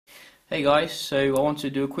Hey guys, so I want to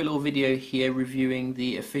do a quick little video here reviewing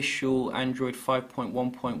the official Android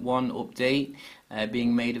 5.1.1 update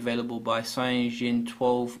being made available by Cyanogen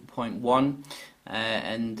 12.1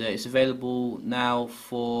 and it's available now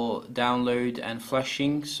for download and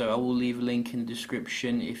flashing, so I will leave a link in the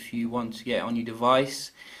description if you want to get it on your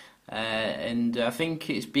device. And I think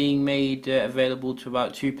it's being made available to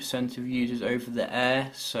about 2% of users over the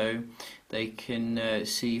air, so they can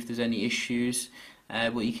see if there's any issues.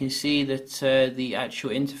 But you can see that the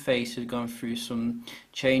actual interface has gone through some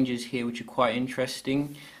changes here which are quite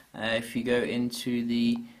interesting. If you go into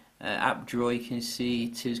the app drawer, you can see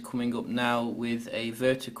it is coming up now with a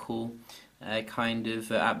vertical kind of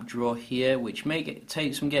app drawer here, which may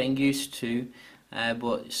take some getting used to,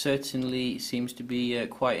 but certainly seems to be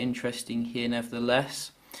quite interesting here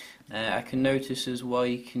nevertheless. I can notice as well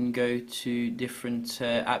you can go to different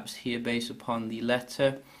apps here based upon the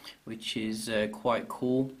letter, which is quite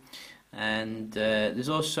cool. And there's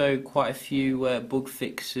also quite a few bug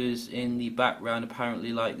fixes in the background,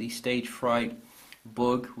 apparently, like the stage fright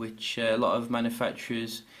bug, which a lot of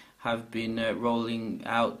manufacturers have been rolling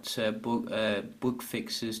out bug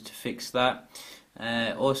fixes to fix that.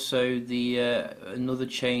 Also, the another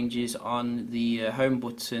change is on the home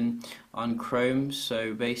button on Chrome.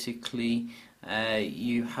 So basically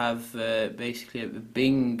you have basically a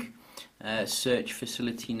Bing search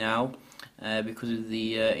facility now because of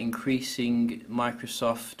the increasing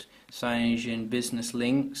Microsoft Cyanogen business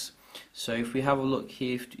links. So if we have a look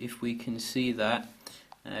here, if we can see that,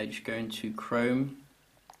 just go into Chrome,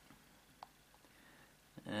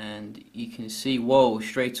 and you can see, whoa,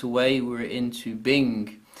 straight away we're into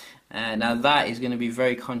Bing. Now that is going to be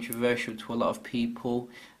very controversial to a lot of people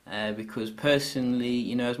because personally,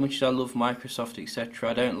 you know, as much as I love Microsoft,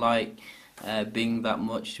 etc., I don't like Bing that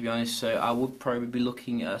much, to be honest, so I would probably be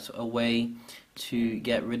looking at a way to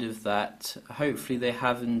get rid of that. Hopefully they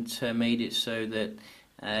haven't made it so that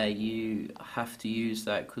you have to use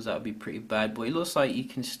that, because that would be pretty bad, but it looks like you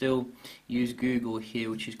can still use Google here,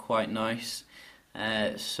 which is quite nice.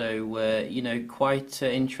 So you know, quite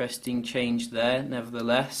interesting change there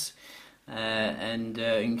nevertheless. And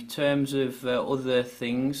in terms of other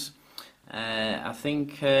things, I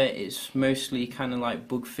think it's mostly kind of like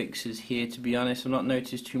bug fixes here, to be honest. I've not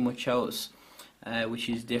noticed too much else which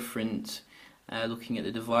is different. Looking at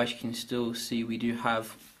the device, you can still see we do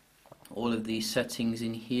have all of these settings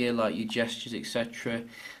in here, like your gestures, etc.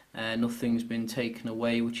 Nothing's been taken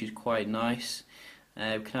away, which is quite nice.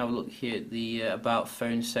 We can have a look here at the About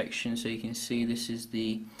Phone section, so you can see this is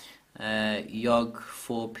the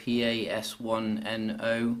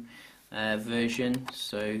YOG4PA-S1NO version.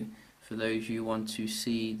 So for those who want to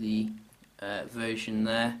see the version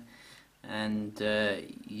there, and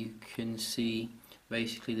you can see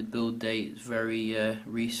basically the build date is very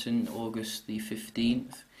recent, August the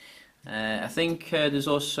 15th. I think there's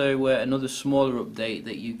also another smaller update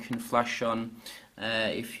that you can flash on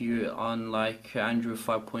if you're on like Android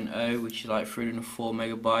 5.0, which is like 304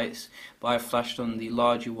 megabytes, but I flashed on the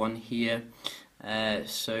larger one here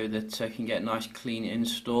so that I can get a nice clean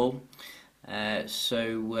install.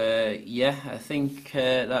 So yeah, I think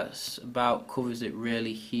that's about covers it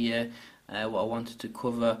really here, what I wanted to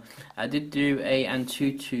cover. I did do a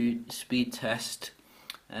Antutu speed test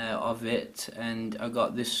of it, and I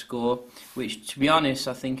got this score, which to be honest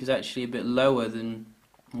I think is actually a bit lower than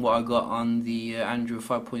what I got on the Android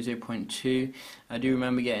 5.0.2. I do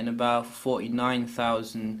remember getting about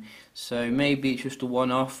 49,000, so maybe it's just a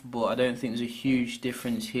one-off, but I don't think there's a huge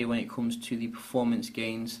difference here when it comes to the performance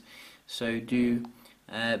gains, so do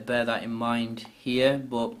bear that in mind here.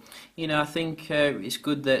 But you know, I think it's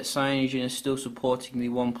good that Cyanogen is still supporting the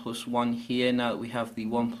OnePlus One here now that we have the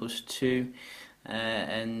OnePlus 2.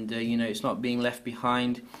 And you know, it's not being left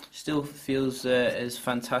behind. Still feels as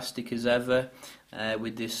fantastic as ever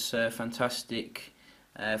with this fantastic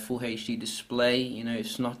full HD display. You know,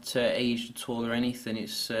 it's not aged at all or anything.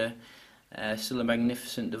 It's still a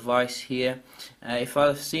magnificent device here. If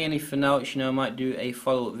I see anything else, you know, I might do a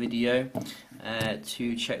follow-up video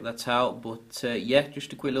to check that out. But yeah,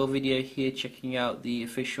 just a quick little video here checking out the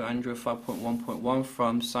official Android 5.1.1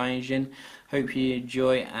 from Cyanogen. Hope you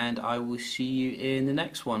enjoy, and I will see you in the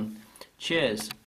next one. Cheers.